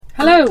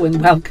Hello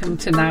and welcome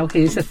to Now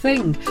Here's a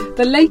Thing,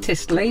 the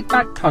latest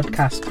laid-back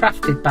podcast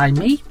crafted by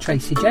me,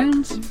 Tracy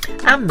Jones.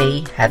 And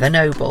me, Heather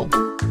Noble.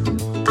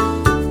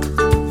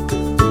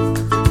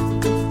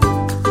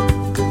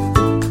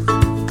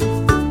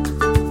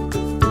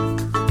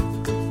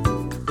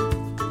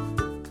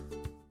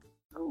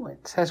 Oh,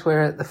 it says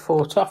we're at the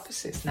Fort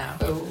offices now.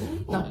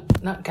 Oh.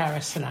 Not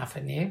Garrison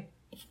Avenue.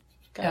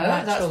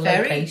 That's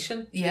very,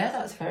 location. Yeah,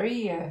 that's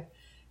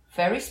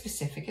very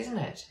specific, isn't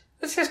it?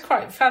 This is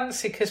quite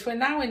fancy because we're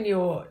now in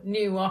your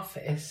new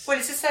office. Well,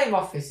 it's the same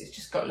office, it's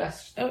just got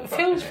less... It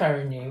feels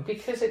very new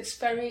because it's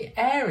very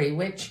airy,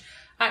 which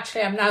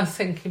actually I'm now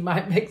thinking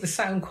might make the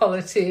sound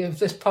quality of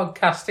this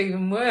podcast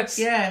even worse.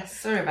 Yeah,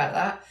 sorry about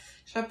that.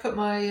 Should I put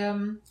my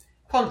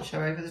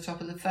poncho over the top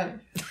of the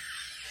phone?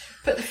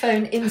 Put the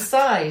phone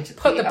inside.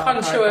 Put the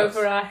poncho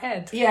over our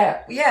head.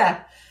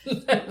 Yeah.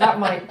 That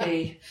might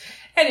be...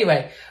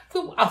 Anyway,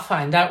 I'll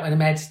find out when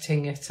I'm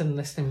editing it and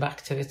listening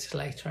back to it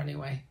later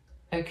anyway.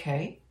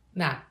 Okay.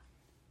 Now,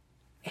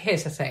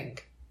 here's the thing.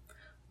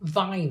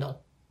 Vinyl.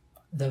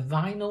 The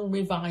vinyl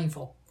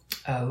revival.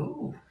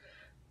 Oh.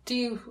 Do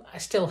you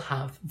still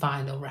have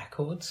vinyl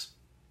records?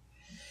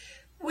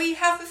 We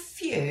have a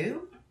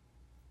few.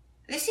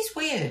 This is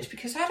weird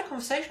because I had a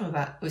conversation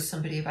with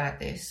somebody about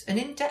this, an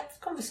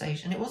in-depth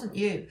conversation. It wasn't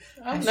you.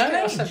 Oh, no,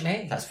 it wasn't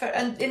me. That's fair.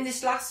 And in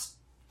this last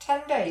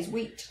 10 days,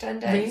 week to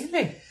 10 days.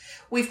 Really?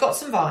 We've got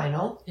some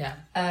vinyl. Yeah.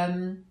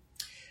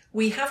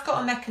 We have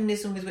got a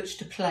mechanism with which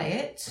to play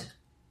it,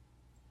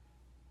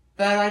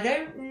 but I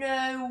don't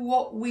know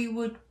what we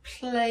would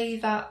play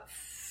that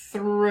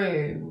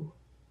through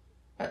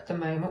at the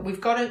moment. We've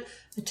got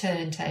a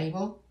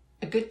turntable,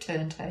 a good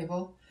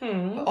turntable,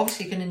 but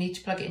obviously going to need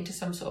to plug it into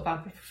some sort of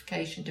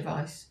amplification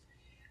device.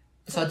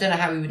 So I don't know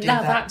how we would do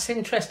that. Now that's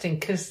interesting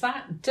because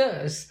that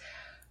does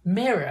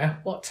mirror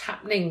what's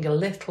happening a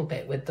little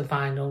bit with the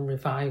vinyl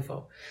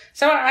revival.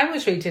 So I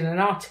was reading an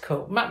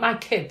article. My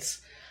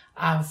kids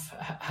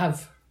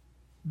have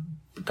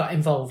got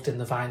involved in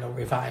the vinyl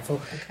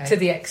revival to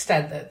the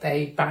extent that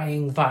they're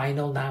buying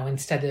vinyl now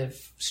instead of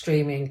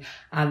streaming,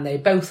 and they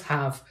both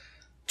have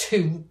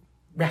 2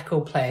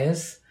 record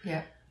players.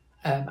 Yeah.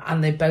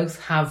 And they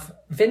both have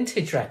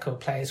vintage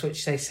record players,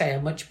 which they say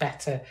are much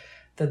better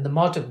than the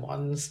modern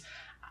ones,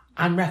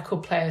 and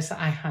record players that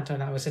I had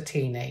when I was a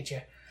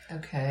teenager.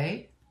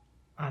 Okay.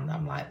 And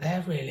I'm like,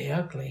 they're really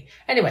ugly.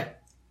 Anyway.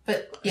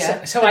 But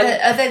yeah, so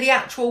are they the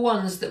actual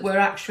ones that were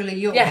actually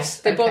yours? Yes,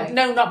 they bought.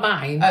 No, not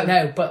mine. Oh,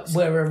 no, but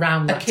we're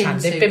around that time.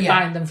 They've been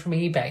buying them from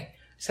eBay,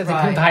 so they've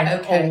been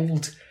buying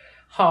old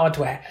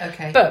hardware.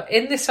 Okay. But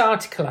in this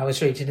article I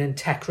was reading in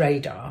Tech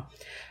Radar,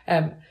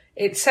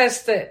 it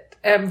says that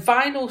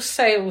vinyl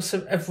sales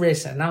have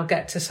risen. I'll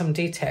get to some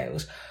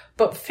details,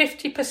 but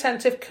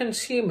 50% of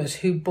consumers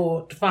who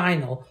bought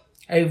vinyl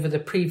over the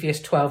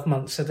previous 12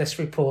 months of this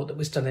report that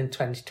was done in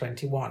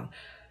 2021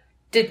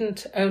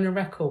 didn't own a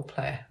record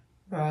player.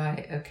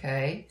 Right,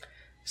 okay.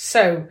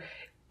 So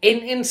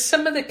in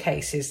some of the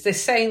cases, they're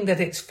saying that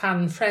it's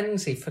fan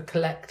frenzy for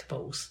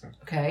collectibles.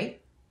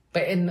 Okay.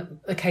 But in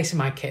the case of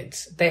my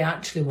kids, they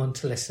actually want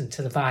to listen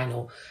to the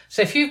vinyl.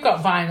 So if you've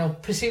got vinyl,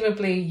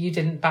 presumably you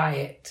didn't buy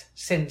it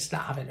since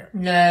not having it.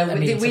 No,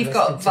 we've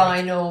got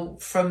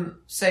vinyl from...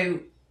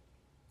 So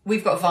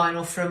we've got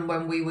vinyl from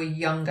when we were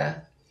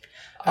younger.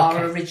 Okay.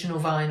 Our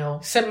original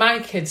vinyl. So my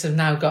kids have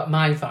now got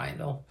my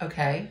vinyl.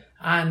 Okay.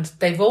 And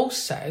they've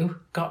also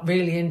got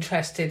really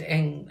interested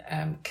in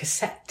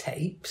cassette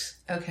tapes.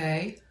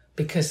 Okay.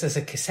 Because there's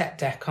a cassette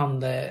deck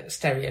on the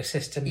stereo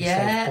system.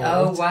 Yeah,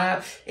 oh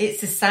wow.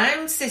 It's a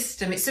sound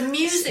system. It's a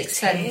music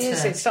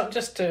centre. It's not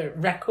just a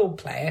record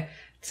player.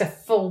 It's a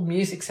full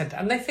music centre.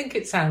 And they think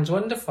it sounds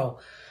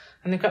wonderful.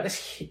 And they've got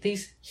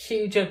these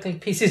huge ugly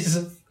pieces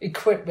of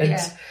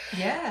equipment.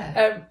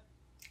 Yeah.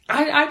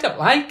 I don't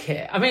like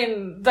it. I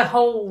mean, the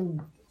whole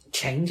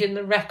changing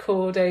the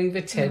record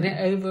over, turn it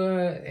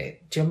over,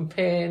 jump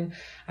in,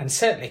 and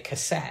certainly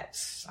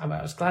cassettes. I mean,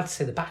 I was glad to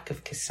see the back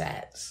of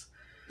cassettes.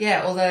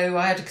 Yeah, although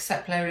I had a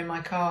cassette player in my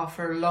car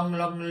for a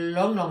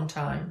long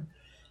time.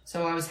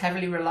 So I was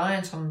heavily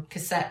reliant on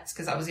cassettes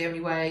because that was the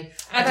only way.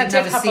 I didn't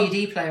have a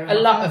CD player in my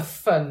car. A lot of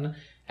fun.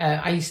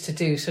 I used to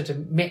do sort of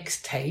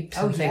mixtapes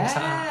and things like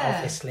that,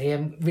 obviously,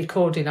 and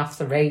recording off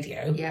the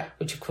radio,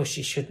 which of course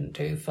you shouldn't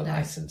do for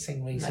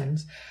licensing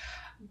reasons.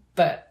 No.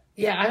 But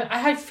yeah,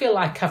 I feel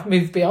like I've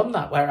moved beyond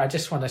that where I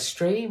just want to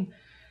stream,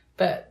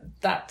 but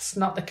that's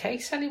not the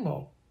case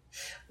anymore.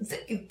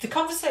 The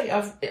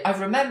conversation,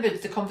 I've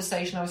remembered the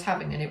conversation I was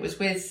having, and it was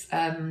with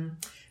a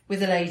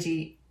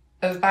lady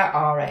of about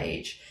our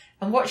age,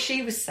 and what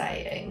she was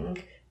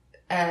saying,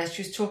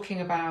 she was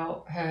talking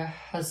about her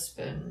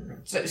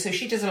husband. So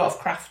she does a lot of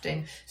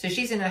crafting. So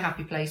she's in a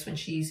happy place when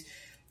she's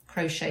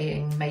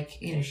crocheting,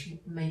 she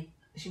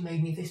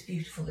made me this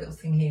beautiful little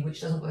thing here,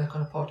 which doesn't work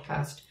on a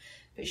podcast,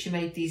 but she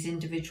made these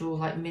individual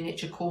like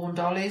miniature corn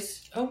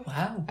dollies. Oh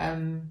wow!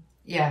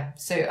 Yeah,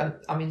 so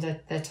I mean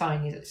they're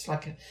tiny. It's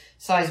like a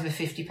size of a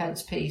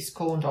 50p piece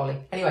corn dolly.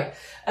 Anyway,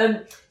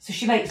 so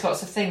she makes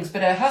lots of things,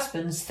 but her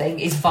husband's thing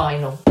is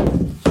vinyl.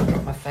 I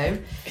dropped my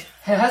phone.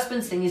 Her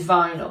husband's thing is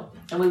vinyl.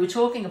 And we were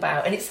talking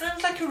about, and it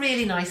sounds like a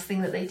really nice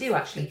thing that they do,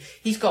 actually.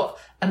 He's got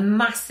a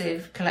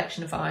massive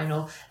collection of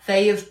vinyl.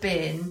 They have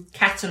been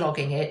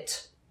cataloguing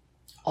it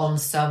on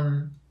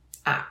some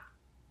app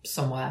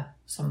somewhere,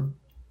 some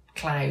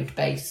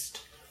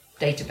cloud-based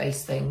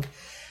database thing,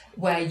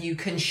 where you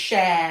can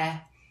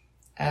share.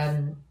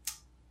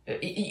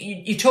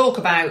 You talk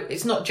about,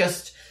 it's not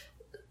just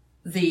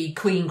the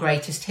Queen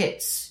Greatest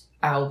Hits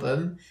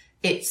album,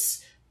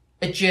 it's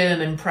a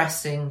German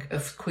pressing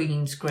of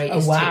Queen's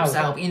Greatest Hits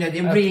album. You know,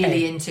 they're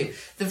really into,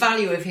 the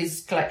value of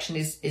his collection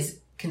is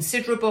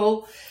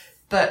considerable.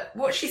 But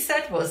what she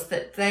said was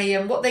that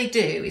they, what they do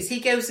is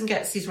he goes and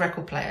gets his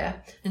record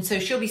player, and so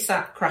she'll be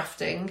sat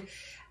crafting,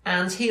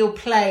 and he'll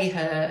play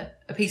her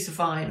a piece of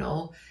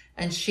vinyl,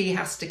 and she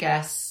has to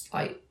guess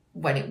like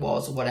when it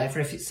was or whatever,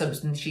 if it's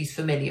something she's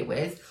familiar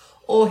with.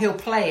 Or he'll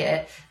play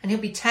it and he'll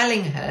be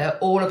telling her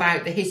all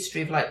about the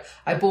history of, like,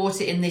 I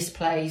bought it in this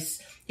place.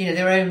 You know,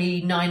 there are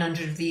only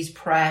 900 of these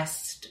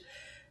pressed.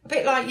 A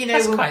bit like, you know...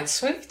 That's quite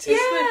sweet, isn't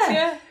it?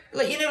 Yeah.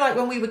 Like, you know, like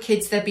when we were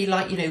kids, there'd be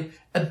like, you know,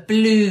 a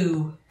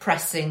blue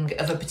pressing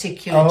of a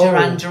particular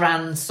Duran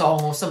Duran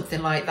song or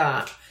something like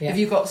that. Yeah. Have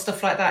you got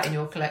stuff like that in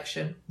your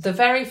collection? The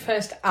very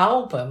first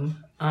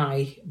album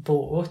I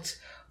bought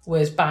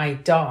was by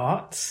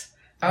Darts.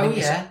 Oh, yeah. It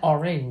was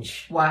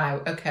orange.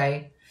 Wow,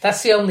 okay.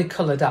 That's the only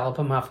coloured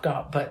album I've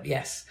got, but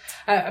yes.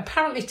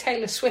 Apparently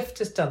Taylor Swift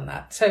has done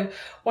that. So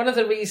one of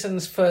the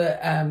reasons for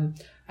a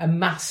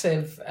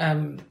massive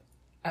a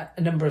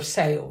number of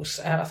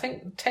sales, I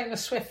think Taylor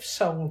Swift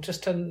sold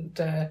just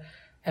under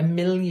 1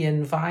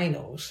 million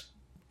vinyls,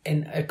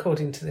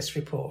 according to this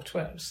report.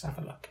 Well, let's have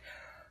a look.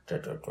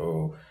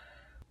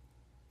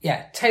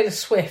 Yeah, Taylor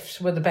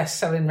Swift were the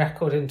best-selling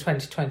record in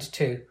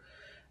 2022.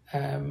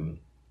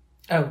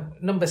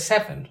 Number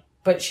 7.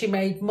 But she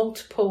made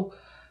multiple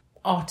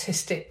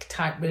artistic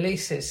type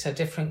releases, so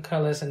different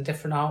colours and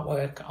different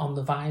artwork on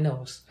the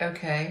vinyls.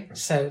 Okay.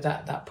 So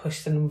that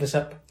pushed the numbers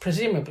up,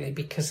 presumably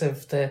because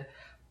of the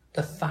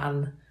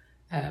fan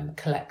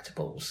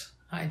collectibles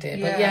idea.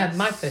 Yes. But yeah,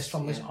 my first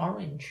one was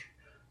Orange.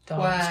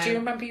 Wow. Do you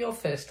remember your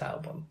first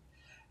album?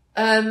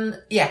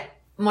 Yeah.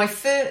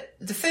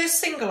 The first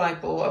single I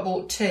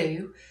bought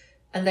 2,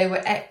 and they were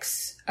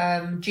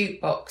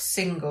jukebox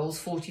singles,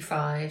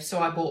 45.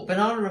 So I bought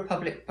Banana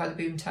Republic by the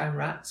Boomtown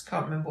Rats.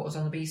 Can't remember what was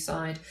on the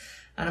B-side.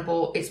 And I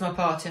bought It's My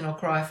Party and I'll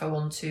Cry If I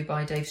Want To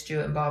by Dave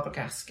Stewart and Barbara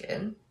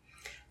Gaskin.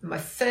 And my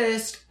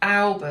first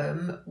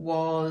album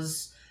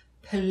was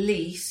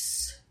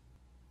Police,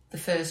 the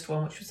first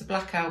one, which was the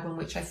Black Album,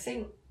 which I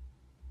think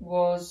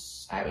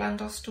was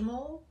Outland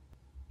Ostermore.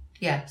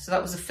 Yeah, so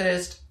that was the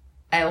first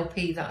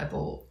LP that I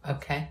bought.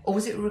 Okay. Or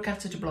was it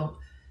Regatta de Blanc?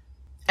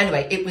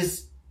 Anyway, it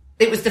was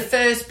the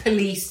first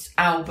Police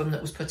album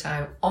that was put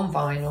out on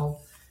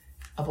vinyl.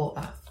 I bought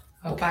that.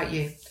 Okay. What about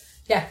you?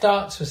 Yeah,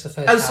 Darts was the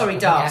first album.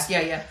 Darts.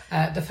 Yeah.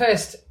 The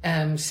first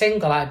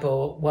single I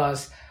bought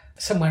was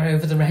Somewhere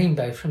Over the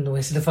Rainbow from The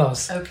Wizard of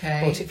Oz.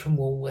 Okay. Bought it from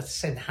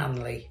Woolworths in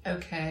Hanley.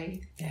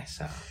 Okay. Yeah,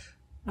 so...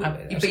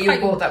 But you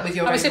bought that with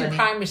your own money? I was in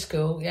primary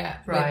school, yeah.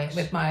 Right.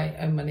 With my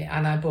own money.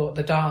 And I bought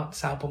the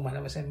Darts album when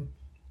I was in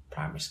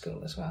primary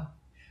school as well.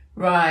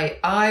 Right.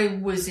 I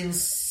was in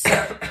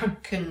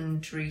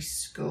secondary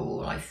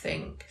school, I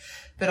think.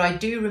 But I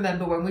do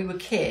remember when we were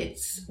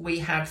kids, we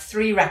had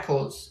 3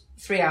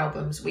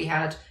 albums. We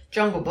had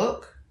Jungle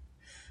Book,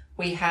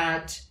 we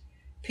had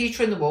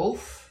Peter and the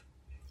Wolf,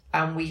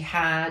 and we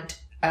had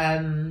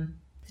The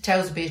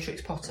Tales of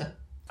Beatrix Potter.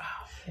 Oh,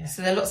 yeah.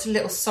 So there are lots of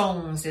little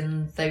songs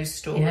in those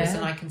stories,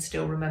 and I can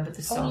still remember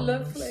the songs. Oh,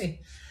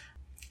 lovely.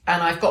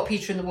 And I've got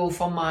Peter and the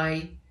Wolf on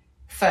my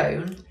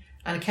phone.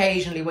 And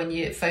occasionally when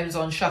your phone's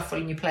on shuffle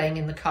and you're playing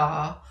in the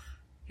car,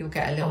 you'll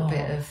get a little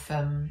bit of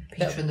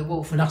Peter and the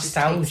Wolf. And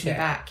nostalgia. It just takes you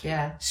back,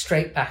 yeah.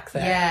 Straight back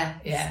there.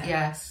 Yeah.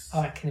 Yes.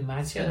 Oh, I can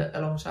imagine.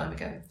 A long time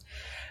ago.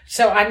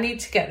 So I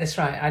need to get this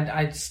right.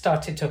 I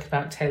started talking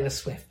about Taylor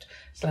Swift.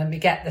 So let me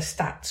get the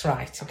stats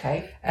right.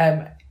 Okay.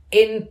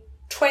 In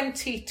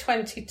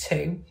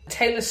 2022,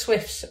 Taylor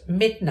Swift's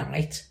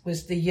Midnight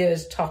was the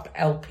year's top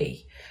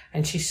LP.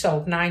 And she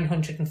sold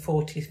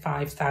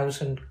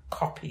 945,000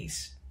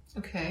 copies.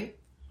 Okay.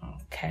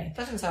 That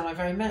doesn't sound like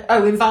very many.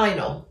 Oh, in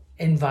vinyl.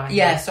 In vinyl.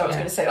 Yeah, so I was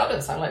going to say that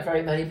doesn't sound like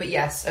very many, but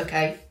yes,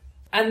 okay.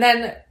 And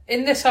then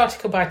in this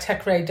article by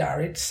Tech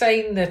Radar, it's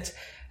saying that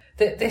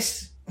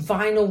this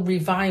vinyl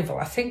revival,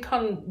 I think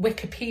on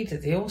Wikipedia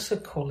they also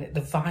call it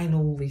the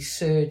vinyl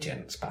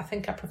resurgence, but I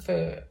think I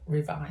prefer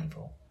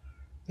revival.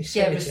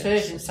 Resurgence. Yeah,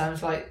 resurgence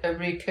sounds like a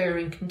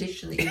recurring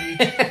condition that you need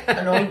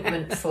an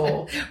ointment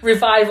for.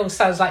 Revival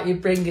sounds like you're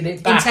bringing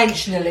it back.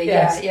 Intentionally,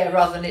 yes. Yeah,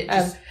 rather than it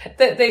just...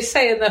 They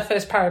say in their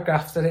first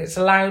paragraph that it's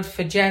allowed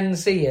for Gen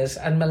Zers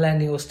and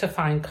millennials to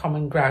find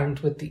common ground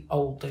with the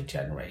older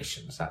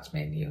generations. That's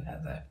me and you,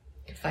 Heather.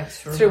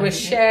 Thanks for through a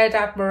shared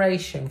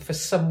admiration for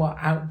somewhat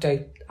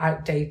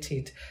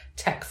outdated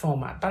tech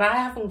format. But I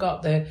haven't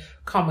got the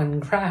common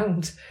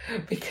ground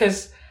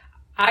because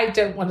I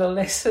don't want to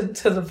listen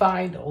to the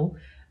vinyl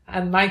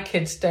and my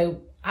kids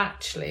don't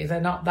actually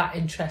they're not that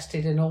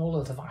interested in all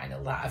of the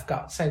vinyl that I've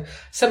got. So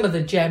some of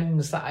the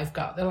gems that I've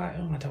got, they're like,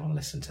 oh, I don't want to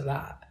listen to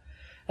that.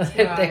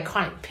 They're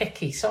quite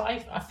picky. So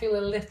I feel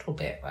a little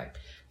bit like,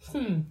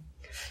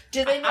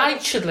 Do they not? I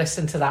should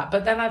listen to that,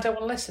 but then I don't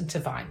want to listen to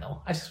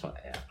vinyl. I just want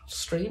to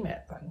stream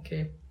it. Thank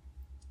you.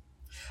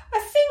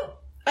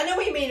 I know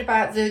what you mean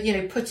about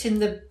the, putting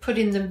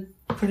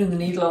the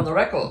needle on the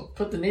record.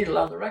 Put the needle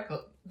on the record.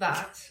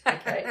 That,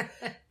 okay,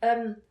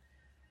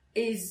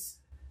 is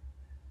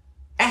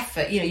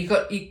effort.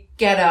 You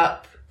get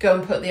up, go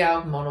and put the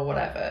album on or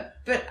whatever.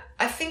 But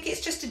I think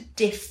it's just a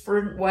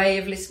different way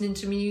of listening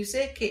to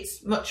music.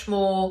 It's much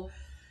more.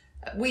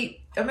 I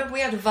remember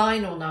we had a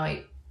vinyl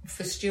night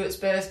for Stuart's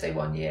birthday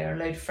one year. A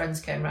load of friends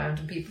came round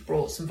and people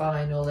brought some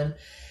vinyl, and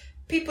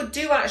people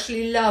do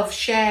actually love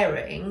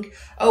sharing.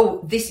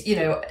 Oh, this,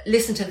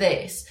 listen to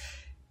this.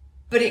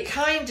 But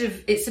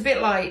it's a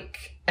bit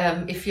like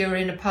if you're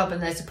in a pub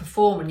and there's a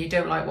performer and you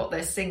don't like what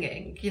they're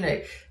singing.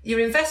 You're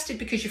invested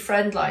because your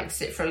friend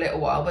likes it for a little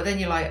while, but then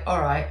you're like,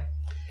 all right.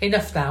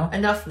 Enough now.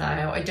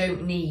 I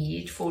don't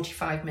need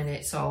 45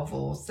 minutes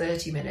or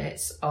 30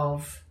 minutes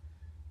of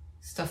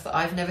stuff that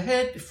I've never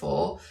heard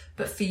before.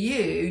 But for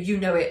you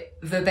know it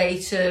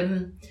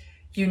verbatim.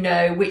 You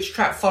know which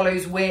track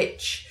follows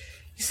which.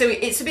 So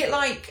it's a bit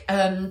like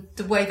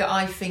the way that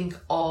I think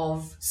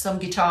of some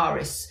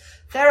guitarists.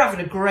 They're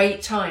having a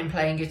great time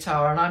playing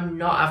guitar and I'm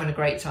not having a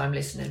great time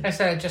listening. I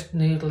say just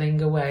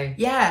noodling away.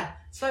 Yeah.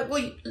 It's like,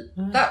 well,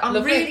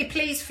 I'm really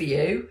pleased for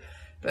you,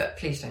 but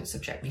please don't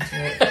subject me to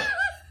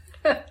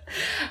it.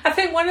 I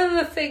think one of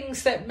the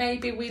things that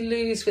maybe we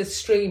lose with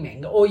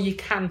streaming, or you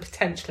can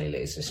potentially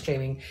lose with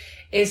streaming,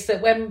 is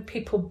that when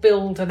people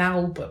build an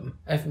album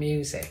of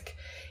music,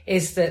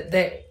 is that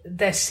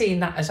they're seeing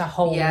that as a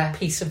whole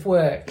piece of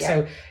work. Yeah.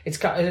 So it's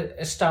got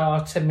a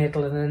start, a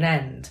middle and an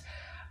end.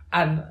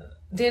 And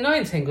the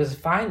annoying thing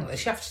with vinyl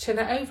is you have to turn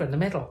it over in the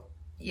middle.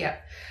 Yeah.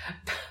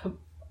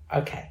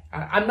 Okay.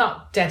 I'm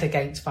not dead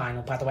against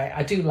vinyl, by the way.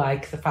 I do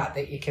like the fact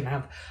that you can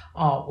have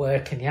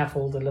artwork and you have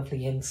all the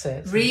lovely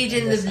inserts.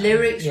 Reading the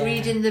lyrics,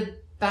 reading the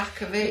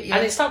back of it. Yeah.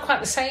 And it's not quite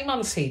the same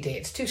on CD.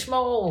 It's too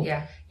small.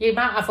 Yeah. You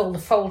might have all the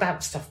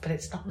fold-out stuff, but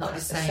it's not the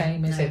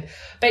same, is it?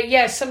 But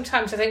yeah,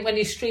 sometimes I think when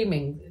you're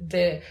streaming,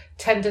 the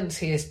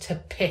tendency is to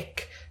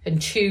pick and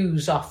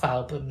choose off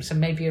albums, and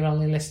maybe you're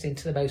only listening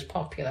to the most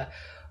popular,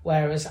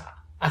 whereas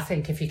I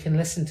think if you can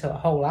listen to a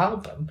whole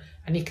album,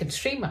 and you can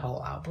stream a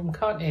whole album,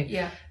 can't you?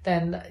 Yeah.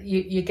 Then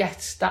you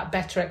get that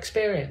better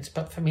experience.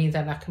 But for me,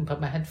 then I can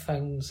put my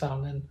headphones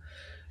on and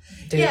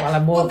do it while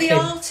I'm walking. Well,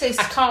 the artist...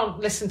 I can't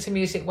listen to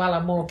music while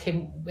I'm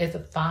walking with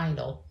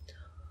vinyl.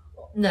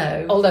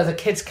 No. Although the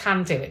kids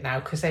can do it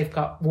now because they've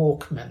got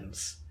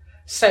Walkmans.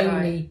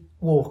 Sony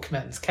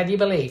Walkmans. Can you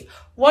believe?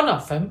 One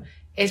of them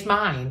is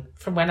mine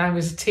from when I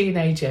was a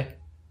teenager.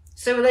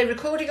 So are they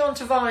recording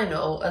onto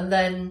vinyl and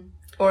then...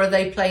 Or are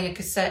they playing a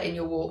cassette in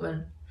your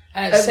Walkman?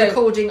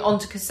 Recording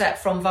onto cassette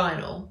from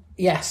vinyl?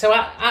 Yeah, so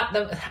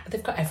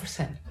they've got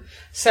everything.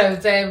 So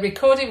they're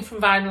recording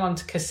from vinyl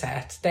onto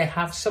cassette. They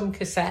have some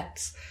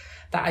cassettes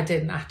that I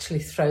didn't actually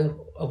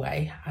throw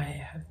away.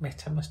 I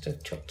admit I must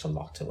have chucked a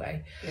lot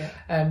away.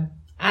 Yeah.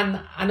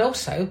 And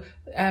also,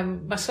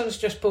 my son's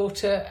just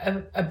bought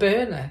a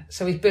burner.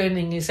 So he's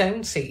burning his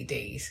own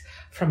CDs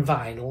from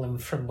vinyl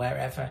and from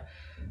wherever.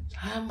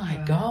 Oh, my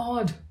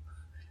God.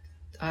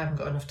 I haven't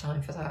got enough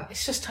time for that.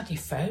 It's just on your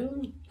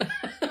phone.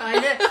 I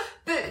know.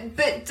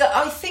 But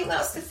I think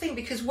that's the thing,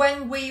 because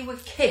when we were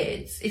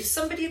kids, if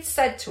somebody had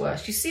said to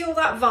us, you see all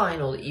that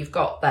vinyl that you've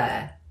got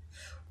there,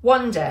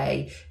 one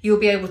day you'll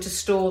be able to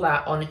store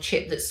that on a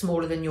chip that's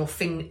smaller than your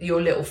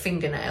little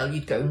fingernail,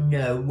 you'd go,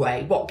 no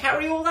way. What,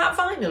 carry all that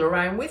vinyl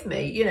around with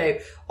me?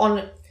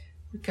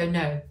 We'd go,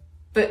 no.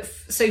 But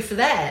so for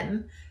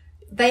them...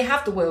 They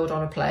have the world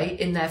on a plate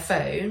in their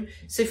phone,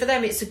 so for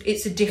them it's a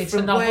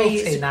different way.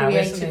 It's a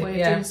creative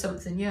way of doing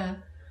something. Yeah.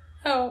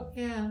 Oh.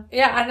 Yeah.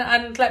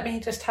 Yeah, and let me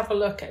just have a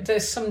look.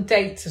 There's some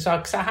dates as well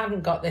because I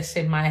hadn't got this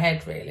in my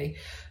head really.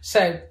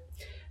 So,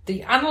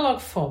 the analog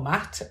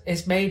format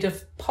is made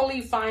of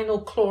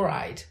polyvinyl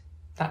chloride.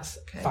 That's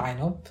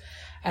vinyl.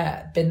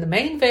 Been the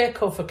main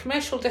vehicle for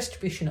commercial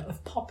distribution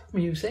of pop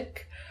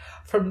music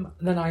from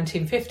the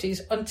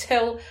 1950s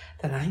until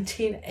the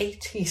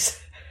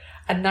 1980s.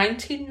 And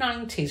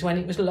 1990s, when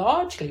it was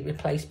largely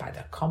replaced by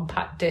the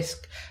compact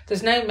disc.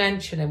 There's no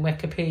mention in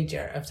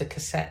Wikipedia of the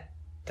cassette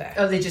there.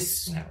 Oh, they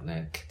just...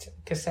 No,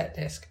 cassette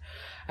disc.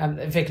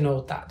 They've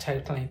ignored that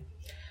totally.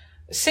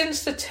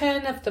 Since the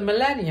turn of the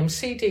millennium,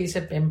 CDs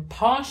have been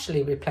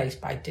partially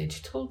replaced by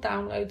digital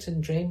downloads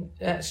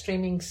and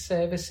streaming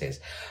services.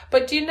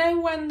 But do you know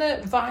when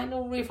the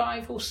vinyl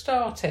revival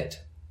started?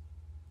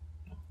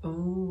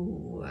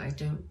 Oh, I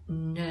don't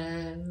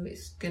know.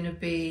 It's going to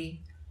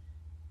be...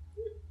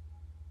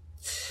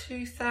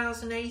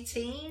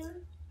 2018?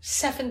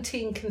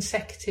 17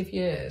 consecutive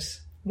years.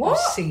 What?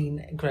 We've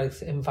seen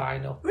growth in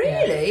vinyl.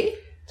 Really? Yeah.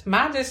 It's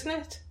mad, isn't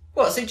it?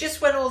 What, so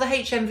just when all the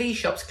HMV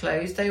shops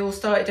closed, they all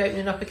started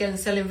opening up again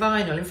selling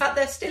vinyl? In fact,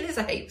 there still is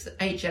a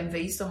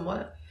HMV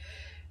somewhere.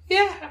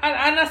 Yeah,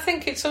 and I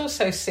think it's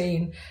also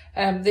seen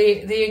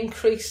the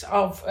increase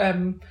of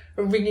a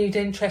renewed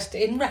interest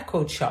in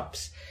record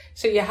shops.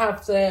 So you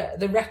have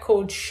the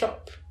record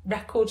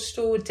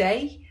store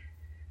day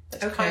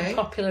that's quite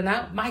popular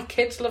now. My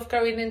kids love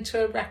going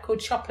into a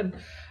record shop and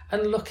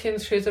looking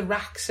through the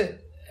racks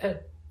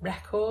at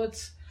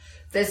records.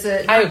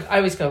 I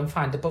always go and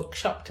find a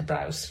bookshop to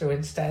browse through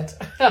instead.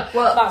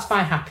 Well, that's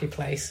my happy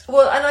place.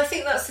 Well, and I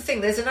think that's the thing.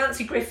 There's a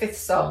Nancy Griffith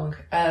song,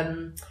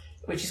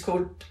 which is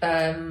called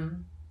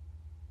Love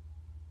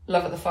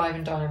at the Five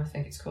and Dime, I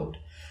think it's called.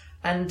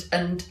 And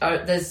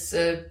there's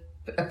a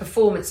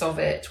performance of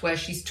it where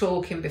she's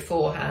talking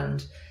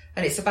beforehand,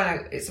 and it's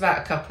about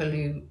a couple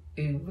who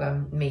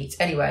meet.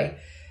 Anyway,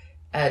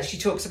 she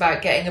talks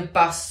about getting a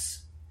bus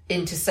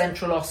into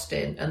central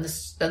Austin, and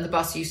the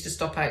bus used to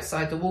stop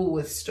outside the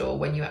Woolworths store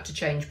when you had to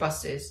change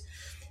buses.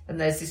 And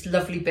there's this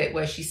lovely bit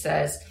where she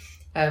says,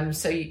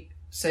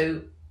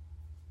 so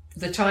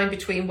the time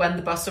between when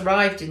the bus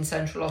arrived in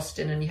central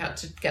Austin and you had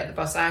to get the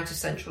bus out of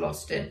central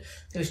Austin,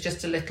 there was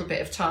just a little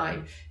bit of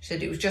time. She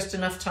said it was just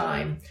enough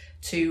time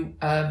to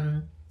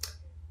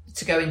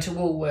go into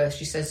Woolworths.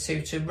 She says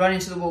to run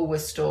into the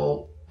Woolworths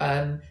store,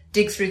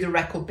 dig through the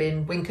record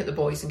bin, wink at the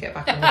boys and get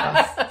back on the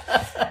bus.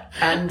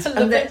 And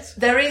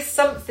there is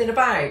something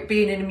about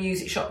being in a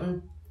music shop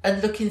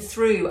and looking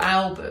through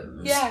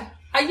albums. Yeah,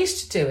 I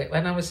used to do it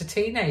when I was a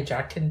teenager.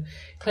 I can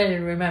clearly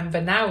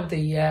remember now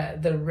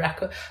the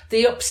record,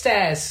 the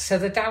upstairs, so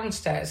the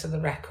downstairs of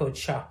the record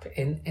shop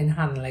in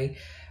Hanley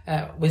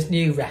was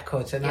new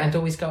records, and I'd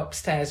always go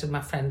upstairs with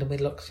my friend and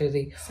we'd look through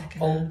the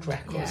old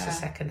records, the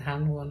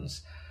second-hand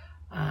ones.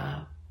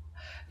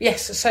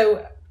 Yes,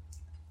 so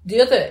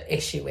the other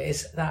issue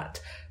is that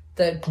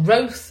the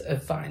growth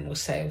of vinyl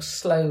sales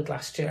slowed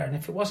last year, and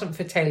if it wasn't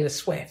for Taylor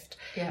Swift,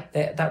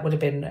 that would have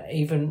been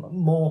even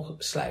more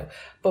slow.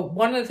 But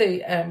one of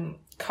the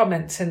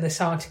comments in this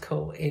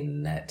article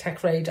in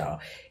Tech Radar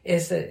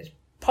is that it's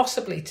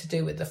possibly to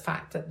do with the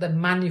fact that the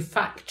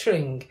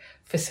manufacturing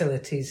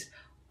facilities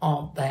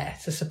aren't there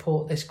to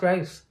support this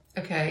growth.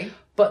 Okay.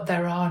 But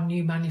there are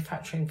new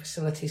manufacturing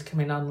facilities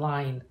coming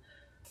online.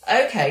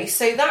 Okay,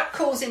 so that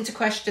calls into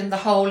question the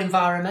whole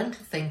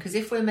environmental thing, because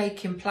if we're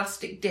making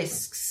plastic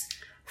discs,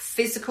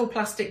 physical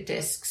plastic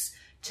discs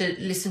to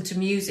listen to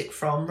music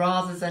from,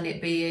 rather than it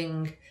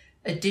being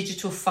a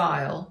digital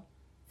file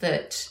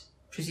that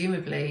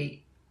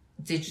presumably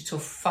digital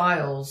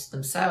files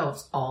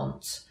themselves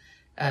aren't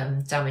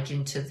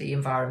damaging to the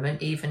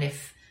environment, even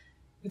if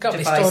You've got to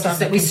be stored on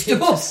that we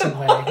store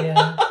somewhere.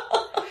 Yeah.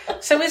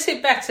 So is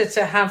it better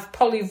to have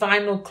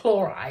polyvinyl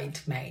chloride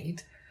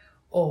made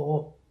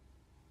or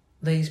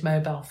these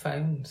mobile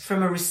phones?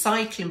 From a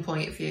recycling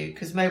point of view,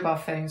 because mobile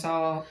phones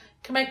are... You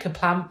can make a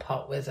plant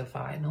pot with a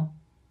vinyl.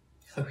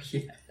 Oh,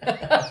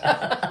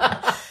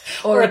 yeah.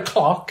 or a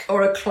clock.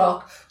 Or a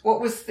clock.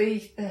 What was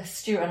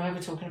Stuart and I were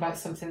talking about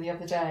something the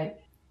other day.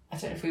 I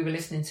don't know if we were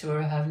listening to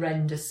a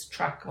horrendous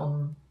track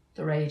on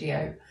the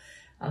radio,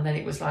 and then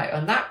it was like,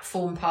 and that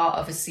formed part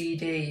of a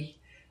CD,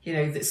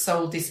 that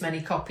sold this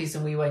many copies,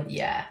 and we went,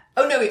 yeah.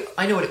 Oh, no,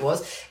 I know what it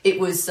was. It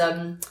was...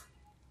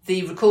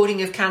 the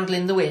recording of Candle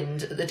in the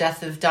Wind at the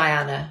death of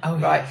Diana. Oh,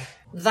 yeah. Right.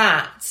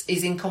 That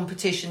is in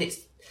competition. It's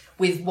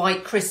with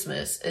White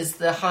Christmas as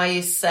the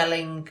highest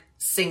selling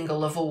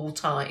single of all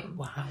time.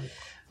 Wow.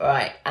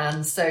 Right.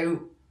 And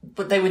so,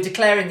 but they were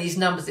declaring these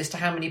numbers as to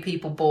how many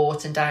people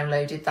bought and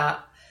downloaded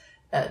that,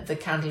 the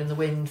Candle in the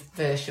Wind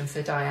version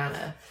for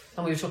Diana.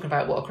 And we were talking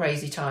about what a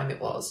crazy time it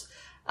was.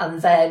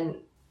 And then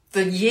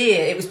the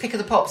year, it was Pick of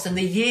the Pops, and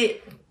the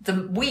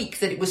week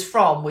that it was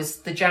from was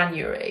the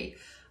January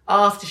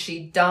after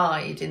she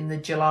died in the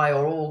July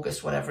or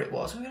August, whatever it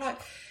was. And we were like,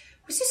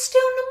 was this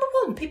still number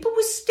one? People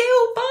were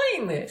still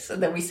buying this.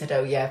 And then we said,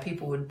 oh yeah,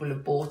 people will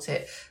have bought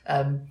it.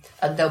 And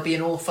there'll be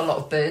an awful lot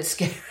of bird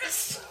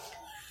scares.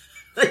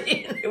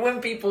 When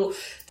people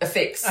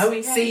affix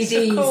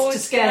CDs to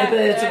scare the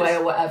birds away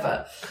or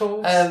whatever. Of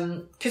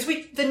course. Because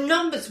the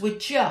numbers were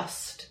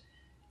just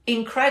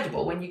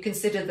incredible when you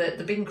consider that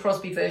the Bing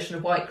Crosby version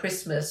of White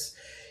Christmas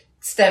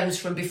stems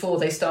from before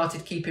they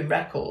started keeping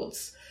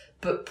records.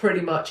 But pretty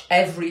much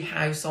every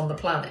house on the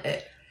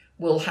planet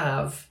will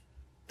have,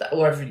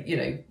 or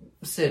every,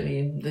 certainly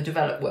in the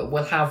developed world,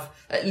 will have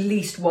at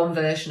least one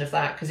version of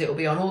that, because it will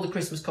be on all the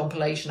Christmas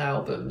compilation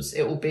albums.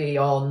 It will be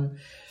on,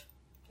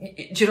 do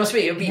you know what I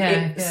mean?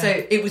 It'll be, So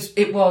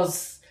it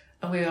was,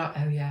 and we were like,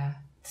 oh yeah,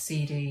 the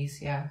CDs,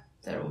 yeah,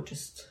 they're all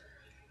just.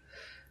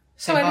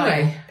 So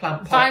anyway,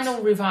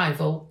 vinyl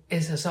revival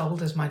is as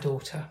old as my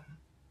daughter.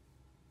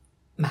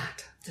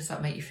 Mad. Does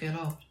that make you feel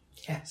old?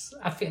 Yes,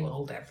 I feel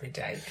old every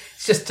day.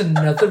 It's just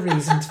another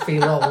reason to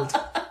feel old.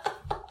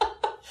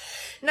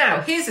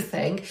 Now, here's the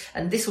thing,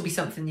 and this will be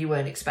something you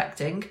weren't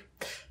expecting.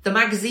 The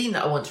magazine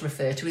that I want to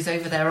refer to is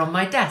over there on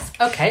my desk.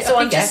 Okay, so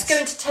I'm just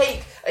going to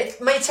take...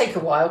 It may take a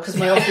while because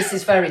my office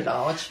is very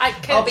large.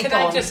 Can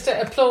I just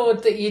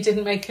applaud that you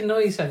didn't make a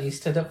noise when you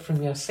stood up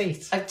from your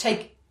seat? I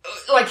take,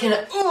 like in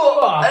an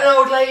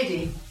old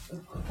lady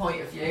point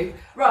of view.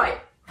 Right,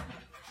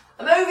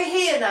 I'm over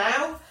here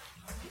now,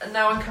 and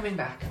now I'm coming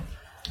back.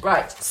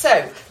 Right,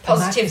 so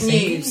positive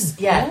magazine. news.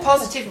 Yeah.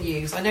 Positive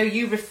news. I know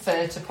you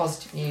refer to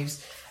positive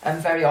news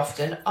very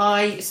often.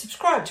 I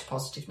subscribe to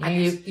positive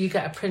news. And you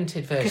get a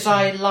printed version. Because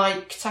I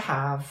like to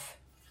have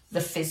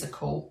the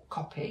physical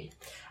copy.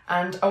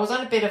 And I was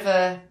on a bit of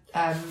a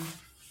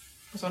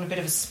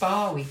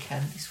spa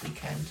weekend this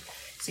weekend.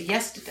 So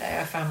yesterday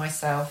I found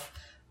myself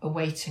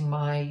awaiting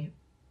my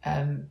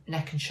back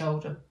neck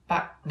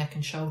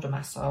and shoulder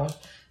massage.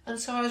 And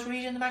so I was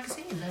reading the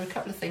magazine. There were a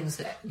couple of things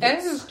that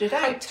stood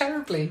how out.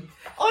 terribly.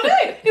 Oh no!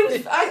 It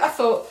was. I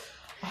thought.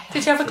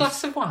 Did you have a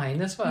glass of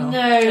wine as well?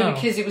 No,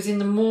 because it was in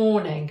the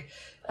morning.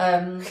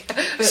 But,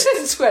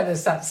 Since when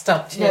has that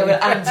stopped you? no,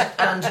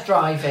 and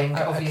driving,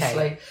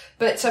 obviously. Okay.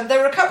 But there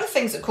were a couple of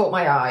things that caught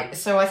my eye,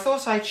 so I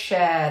thought I'd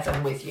share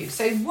them with you.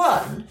 So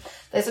one,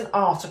 there's an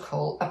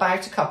article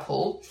about a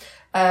couple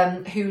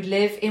who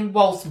live in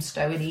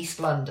Walthamstow in East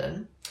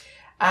London,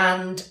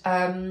 and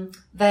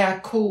they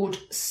are called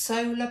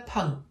solar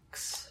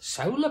punks.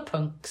 Solar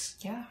punks.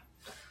 Yeah.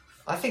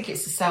 I think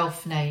it's a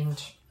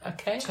self-named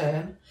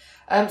term.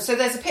 So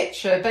there's a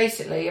picture,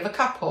 basically, of a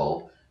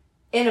couple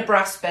in a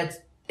brass bed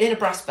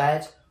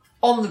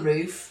on the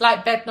roof.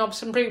 Like bed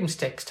knobs and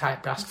broomsticks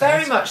type brass beds.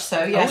 Very much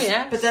so, yes. Oh,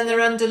 yes. But then they're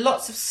under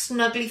lots of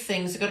snuggly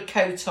things. They've got a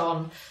coat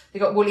on.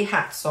 They've got woolly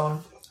hats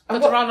on.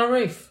 But they're on a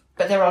roof.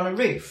 But they're on a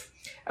roof.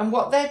 And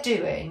what they're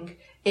doing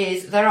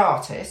is, they're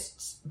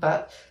artists,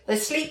 but they're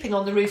sleeping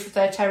on the roof of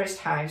their terraced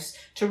house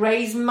to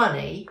raise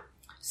money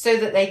so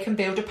that they can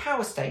build a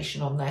power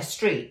station on their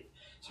street.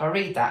 So I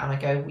read that and I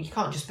go, well, you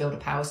can't just build a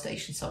power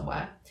station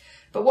somewhere.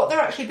 But what they're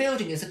actually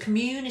building is a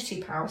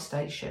community power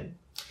station.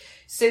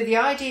 So the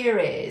idea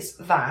is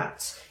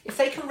that if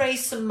they can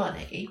raise some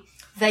money,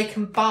 they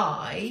can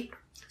buy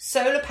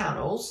solar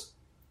panels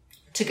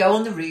to go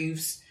on the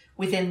roofs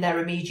within their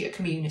immediate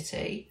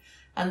community.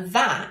 And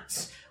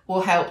that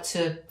will help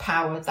to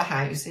power the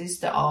houses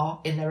that are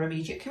in their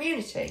immediate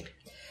community.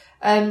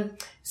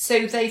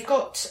 So they've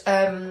got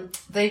a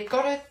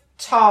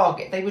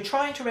target. They were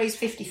trying to raise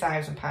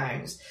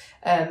 £50,000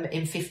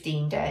 in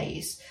 15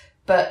 days,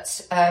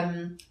 but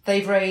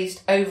they've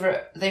raised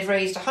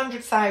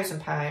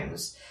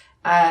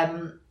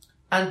 £100,000.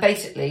 And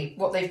basically,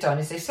 what they've done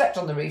is they slept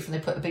on the roof and they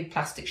put a big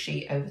plastic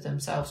sheet over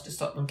themselves to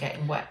stop them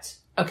getting wet.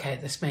 Okay,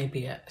 this may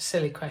be a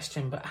silly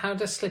question, but how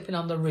does sleeping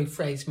on the roof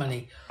raise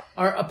money?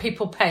 Or are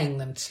people paying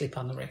them to sleep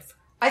on the roof?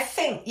 I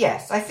think,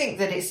 yes. I think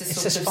that it's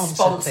a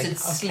sponsored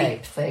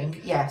sleep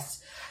thing,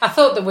 yes. I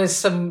thought there was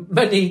some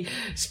money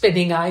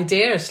spinning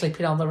idea of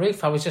sleeping on the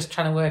roof. I was just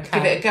trying to work out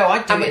Give it a go.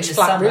 I'd do how it much in the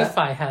flat summer. roof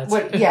I had.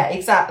 Well, yeah,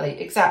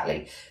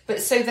 exactly.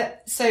 But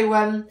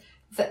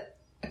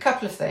a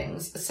couple of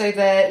things. So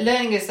they're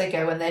learning as they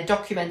go and they're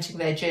documenting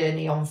their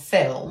journey on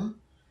film.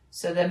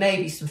 So there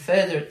may be some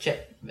further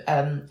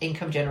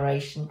income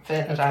generation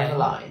further down the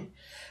line.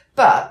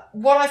 But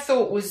what I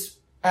thought was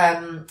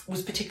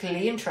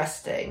particularly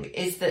interesting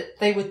is that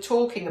they were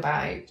talking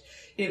about,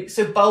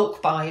 so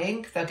bulk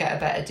buying, they'll get a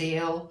better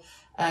deal.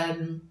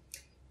 And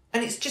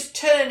it's just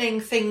turning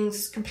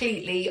things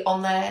completely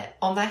on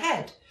their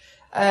head.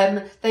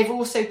 They've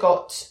also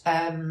got,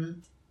 they've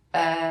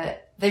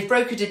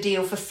brokered a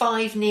deal for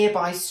 5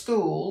 nearby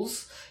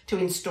schools to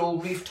install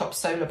rooftop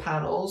solar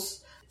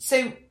panels.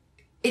 So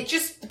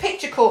the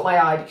picture caught my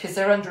eye because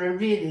they're under a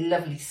really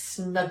lovely,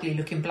 snuggly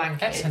looking blanket.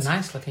 That's a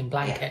nice looking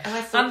blanket.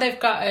 Yeah, and they've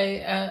got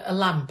a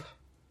lamp.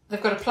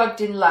 They've got a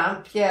plugged in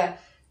lamp, yeah,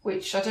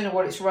 which I don't know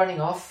what it's running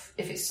off,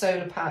 if it's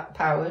solar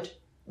powered.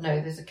 No,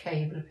 there's a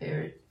cable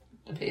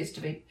appears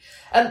to be.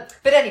 But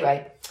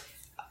anyway,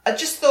 I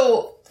just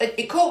thought,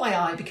 it caught my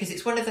eye because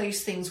it's one of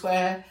those things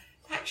where,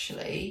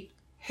 actually,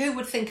 who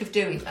would think of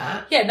doing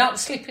that? Yeah, not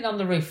sleeping on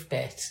the roof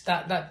bit.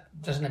 That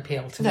doesn't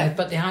appeal to me.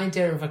 But the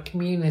idea of a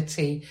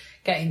community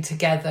getting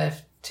together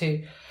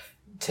to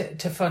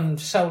fund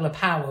solar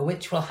power,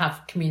 which will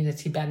have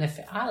community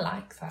benefit. I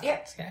like that. Yeah.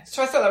 Yes.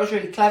 So I thought that was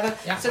really clever.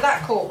 Yeah. So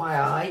that caught my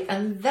eye.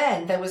 And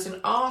then there was an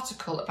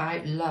article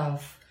about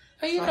love.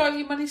 Oh, you got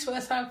your money's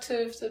worth out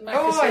of the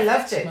magazine? Oh, I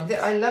loved it. Month.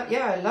 I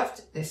loved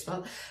it this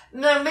month.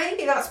 No,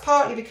 maybe that's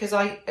partly because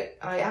I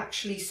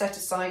actually set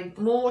aside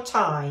more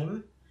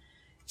time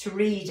to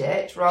read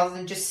it rather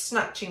than just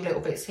snatching little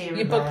bits here and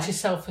there. You booked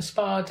yourself a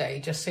spa day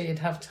just so you'd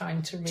have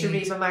time to read. To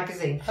read my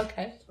magazine.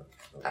 Okay.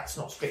 That's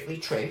not strictly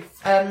true.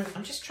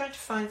 I'm just trying to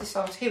find this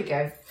article. Here we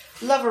go.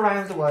 Love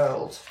Around the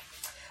World.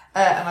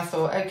 And I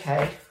thought,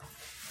 okay,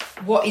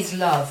 what is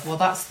love? Well,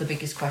 that's the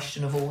biggest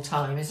question of all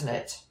time, isn't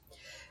it?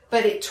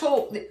 But it's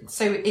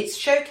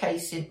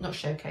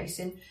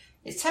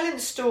it's telling the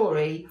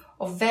story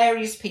of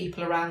various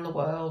people around the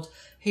world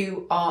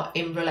who are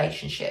in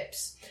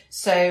relationships.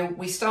 So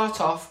we start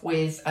off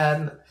with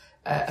a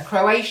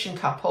Croatian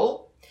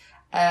couple,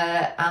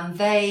 and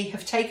they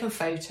have taken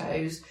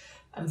photos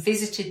and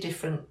visited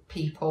different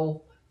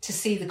people to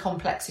see the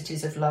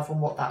complexities of love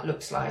and what that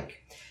looks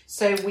like.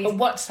 So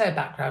what's their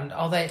background?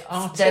 Are they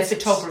artists? They're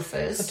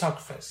photographers.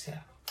 Photographers,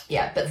 yeah.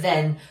 Yeah, but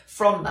then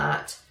from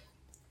that,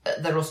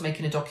 they're also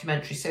making a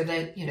documentary. So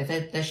they're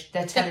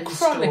telling the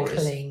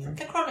stories.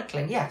 They're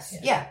chronicling, yes,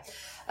 yeah.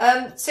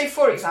 So,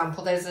 for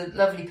example, there's a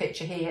lovely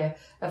picture here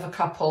of a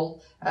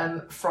couple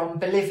from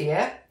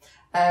Bolivia.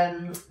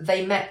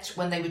 They met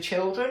when they were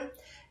children.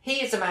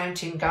 He is a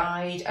mountain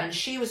guide and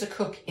she was a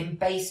cook in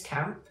base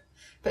camp,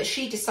 but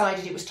she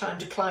decided it was time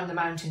to climb the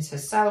mountains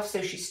herself,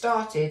 so she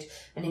started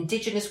an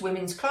indigenous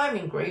women's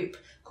climbing group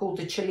called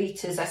the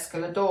Cholitas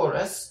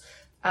Escaladoras,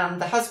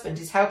 and the husband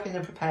is helping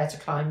them prepare to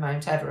climb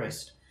Mount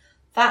Everest.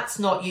 That's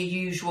not your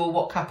usual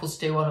what couples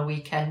do on a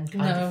weekend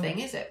kind of thing,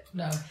 is it?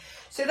 No.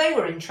 So they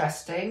were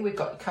interesting. We've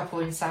got a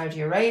couple in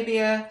Saudi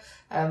Arabia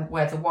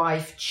where the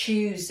wife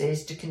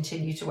chooses to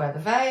continue to wear the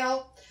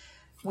veil.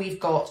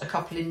 We've got a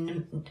couple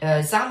in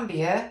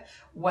Zambia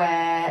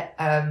where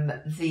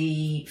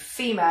the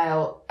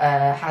female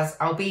has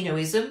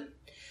albinoism,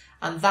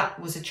 and that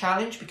was a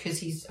challenge because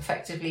he's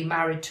effectively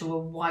married to a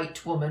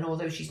white woman.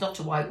 Although she's not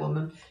a white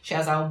woman, she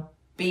has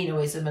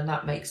albinoism, and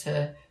that makes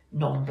her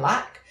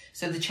non-black.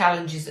 So the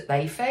challenges that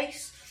they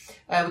face.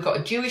 We've got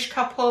a Jewish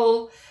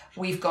couple.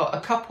 We've got a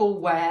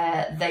couple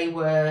where they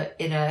were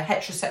in a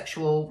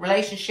heterosexual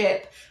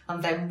relationship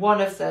and then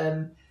one of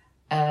them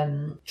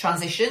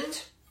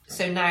transitioned.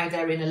 So now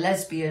they're in a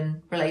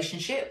lesbian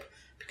relationship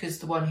because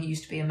the one who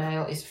used to be a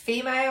male is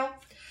female.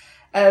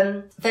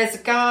 There's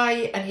a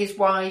guy and his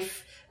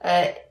wife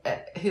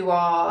who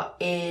are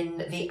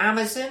in the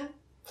Amazon,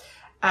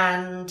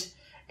 and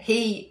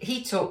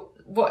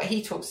what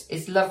he talks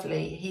is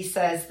lovely. He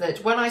says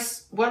that when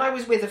I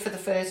was with her for the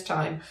first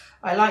time,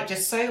 I liked her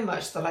so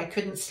much that I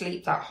couldn't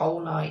sleep that whole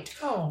night.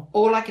 Oh.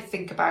 All I could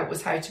think about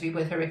was how to be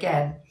with her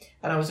again,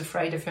 and I was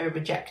afraid of her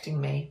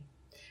rejecting me.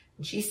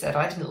 And she said,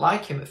 I didn't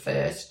like him at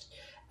first.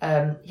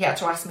 He had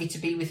to ask me to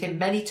be with him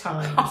many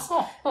times,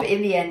 but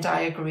in the end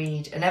I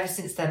agreed, and ever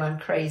since then I'm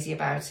crazy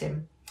about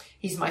him.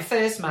 He's my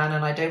first man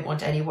and I don't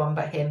want anyone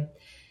but him.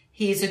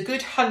 He is a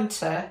good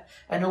hunter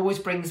and always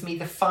brings me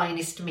the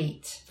finest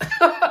meat.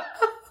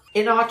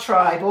 In our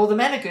tribe, all the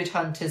men are good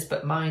hunters,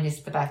 but mine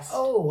is the best.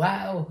 Oh,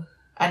 wow.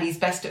 And he's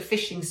best at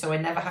fishing, so I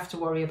never have to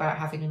worry about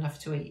having enough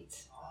to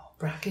eat. Oh,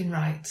 bragging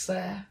rights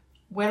there.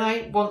 When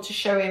I want to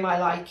show him I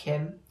like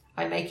him,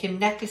 I make him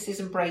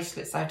necklaces and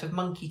bracelets out of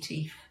monkey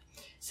teeth,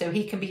 so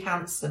he can be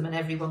handsome and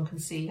everyone can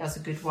see he has a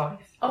good wife.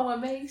 Oh,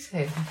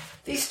 amazing.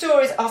 These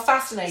stories are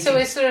fascinating. So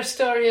is there a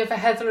story of a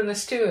Heather and a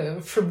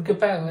Stuart from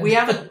Gabon? We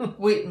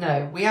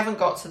haven't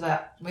got to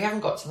that. We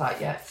haven't got to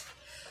that yet.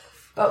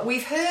 But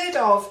we've heard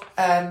of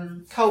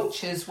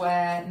cultures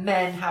where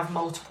men have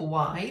multiple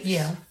wives.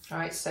 Yeah.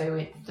 Right.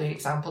 So the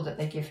example that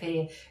they give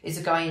here is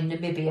a guy in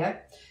Namibia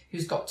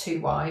who's got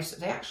 2 wives.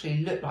 They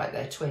actually look like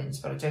they're twins,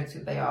 but I don't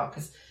think they are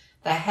because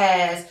their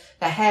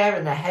hair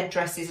and their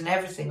headdresses and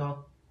everything are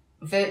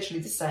virtually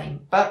the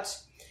same. But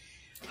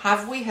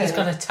have we heard? He's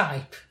got a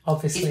type,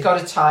 obviously. He's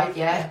got a type,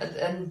 yeah,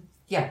 and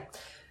yeah.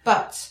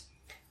 But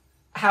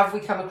have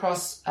we come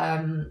across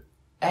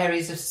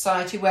areas of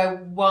society where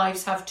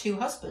wives have 2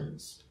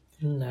 husbands?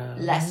 No.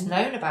 Less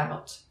known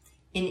about.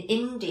 In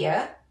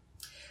India,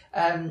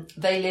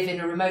 they live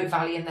in a remote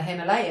valley in the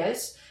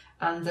Himalayas,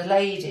 and the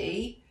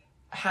lady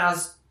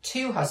has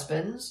 2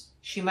 husbands.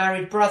 She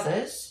married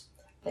brothers.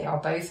 They are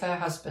both her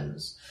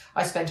husbands.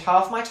 I spend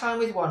half my time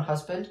with one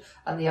husband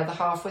and the other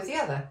half with the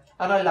other,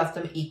 and I love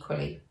them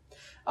equally.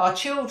 Our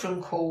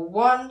children call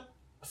one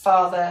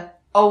father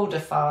older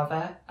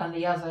father and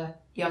the other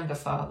younger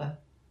father.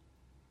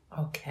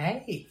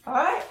 Okay. All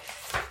right.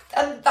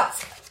 And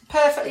that's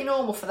perfectly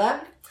normal for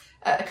them.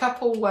 A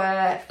couple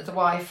where the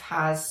wife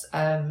has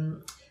a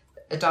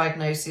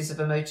diagnosis of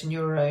a motor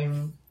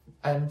neurone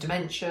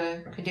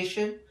dementia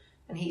condition,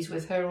 and he's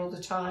with her all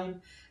the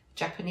time.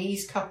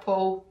 Japanese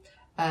couple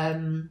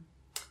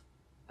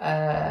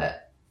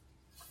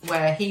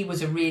where he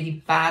was a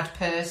really bad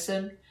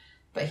person,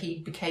 but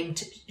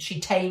she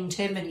tamed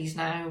him, and he's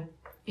now,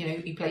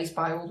 he plays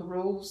by all the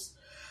rules.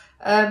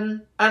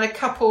 And a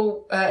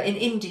couple in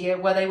India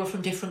where they were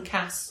from different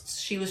castes.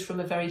 She was from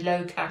a very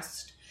low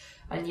caste,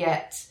 and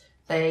yet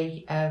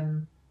they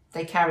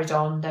carried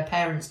on. Their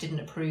parents didn't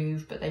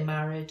approve, but they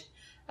married,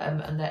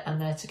 and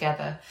they're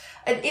together.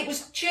 And it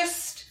was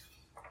just,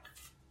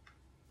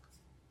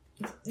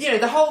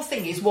 the whole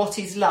thing is, what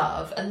is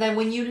love? And then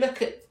when you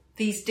look at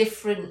these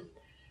different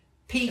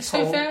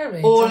people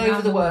all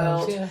over the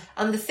world, yeah,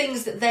 and the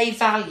things that they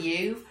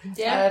value,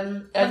 yeah,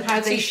 and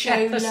how they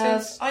show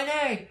love, I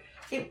know.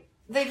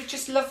 They were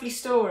just lovely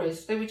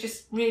stories. They were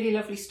just really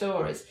lovely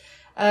stories.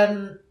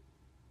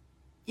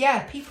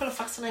 Yeah, people are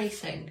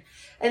fascinating.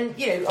 And,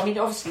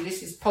 obviously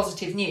this is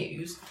positive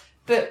news,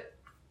 but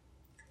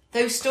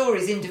those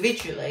stories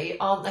individually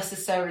aren't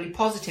necessarily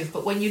positive.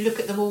 But when you look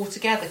at them all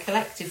together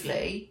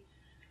collectively,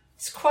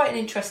 it's quite an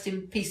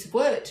interesting piece of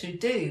work to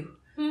do.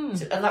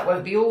 And that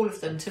won't be all of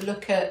them. To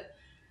look at,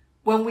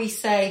 when we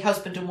say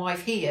husband and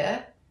wife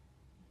here,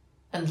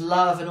 and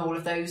love and all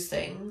of those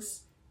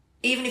things,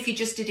 even if you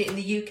just did it in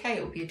the UK,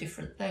 it would be a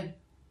different thing.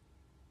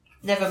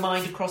 Never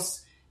mind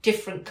across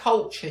different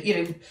culture,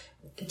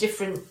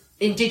 different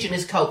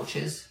indigenous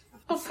cultures.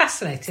 Oh,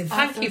 fascinating.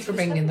 Thank you for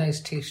bringing those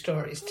 2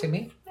 stories to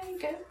me. There you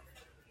go.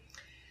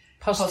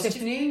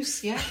 Positive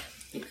news. Yeah.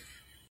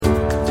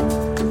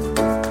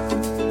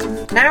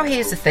 Now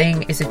Here's the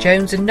Thing is a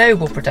Jones and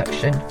Noble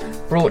production,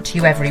 brought to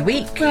you every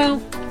week.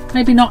 Well,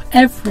 maybe not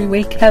every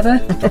week, Heather.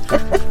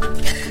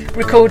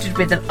 Recorded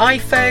with an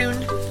iPhone,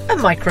 a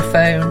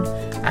microphone,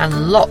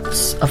 and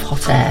lots of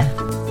hot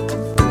air.